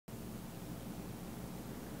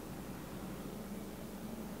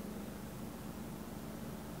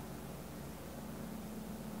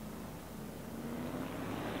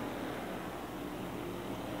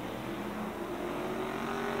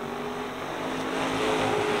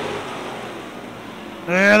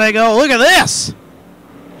There they go. Look at this.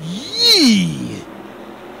 Yee.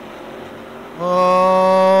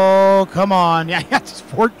 Oh, come on. Yeah, just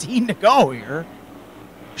 14 to go here.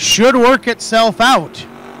 Should work itself out.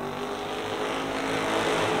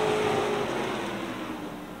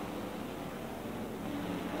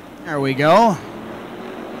 There we go.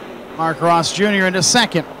 Mark Ross Jr. into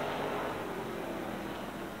second.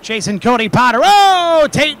 Chasing Cody Potter. Oh,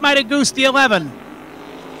 Tate might have goosed the 11.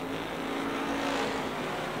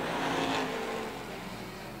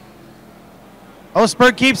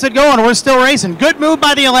 Osberg keeps it going. We're still racing. Good move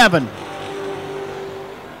by the 11.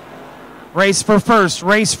 Race for first,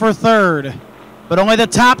 race for third. But only the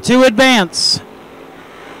top two advance.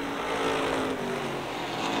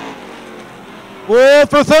 Whoa,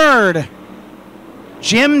 for third.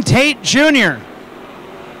 Jim Tate Jr.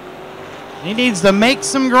 He needs to make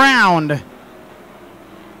some ground.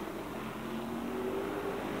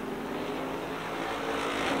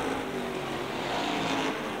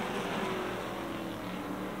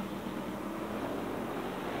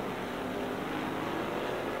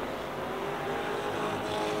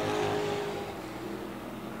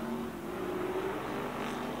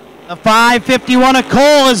 The 551 of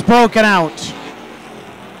Cole is broken out.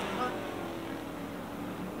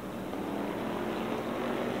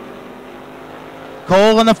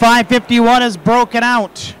 Cole in the 551 is broken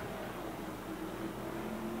out.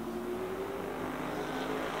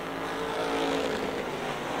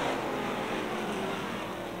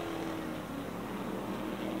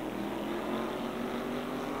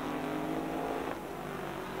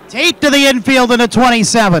 Tate to the infield in the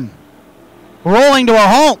 27. Rolling to a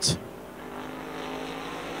halt.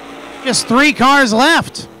 Just 3 cars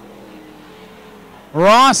left.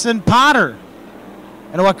 Ross and Potter.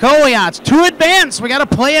 And Wakowiats to advance. We got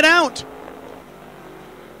to play it out.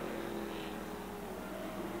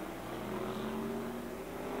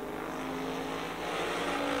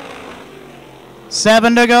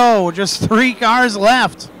 Seven to go. Just 3 cars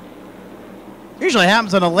left. Usually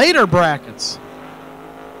happens in the later brackets.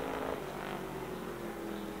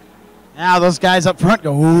 Now those guys up front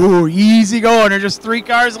go, ooh, easy going. There's just 3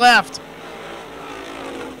 cars left.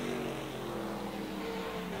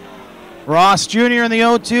 Ross Jr. in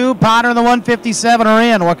the 02, Potter in the 157 are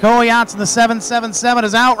in. Wakowiats in the 777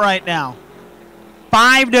 is out right now.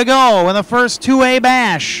 5 to go in the first 2A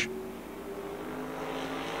bash.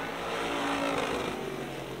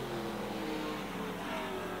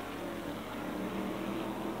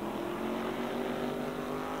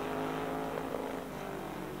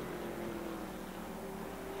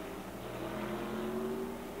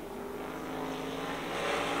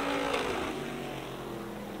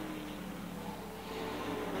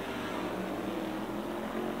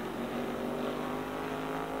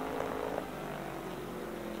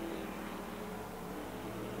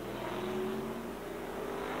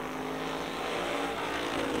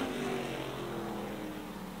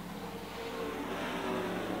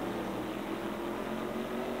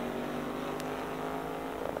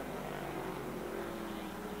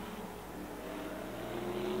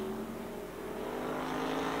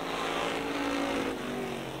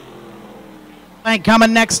 Ain't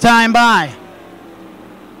coming next time by.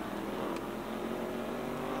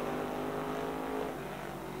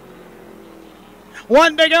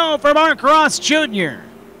 One to go for Mark Ross Jr.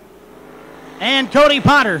 and Cody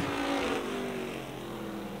Potter.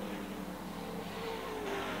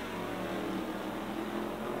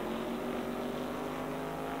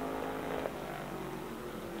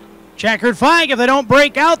 Checkered flag. If they don't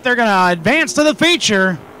break out, they're going to advance to the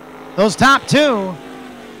feature. Those top 2.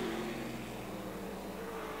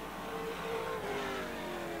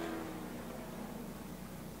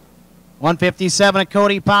 .157 of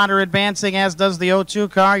Cody Potter advancing, as does the 02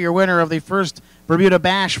 car, your winner of the first Bermuda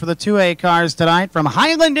Bash for the 2A cars tonight from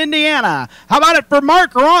Highland, Indiana. How about it for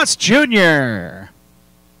Mark Ross Jr.?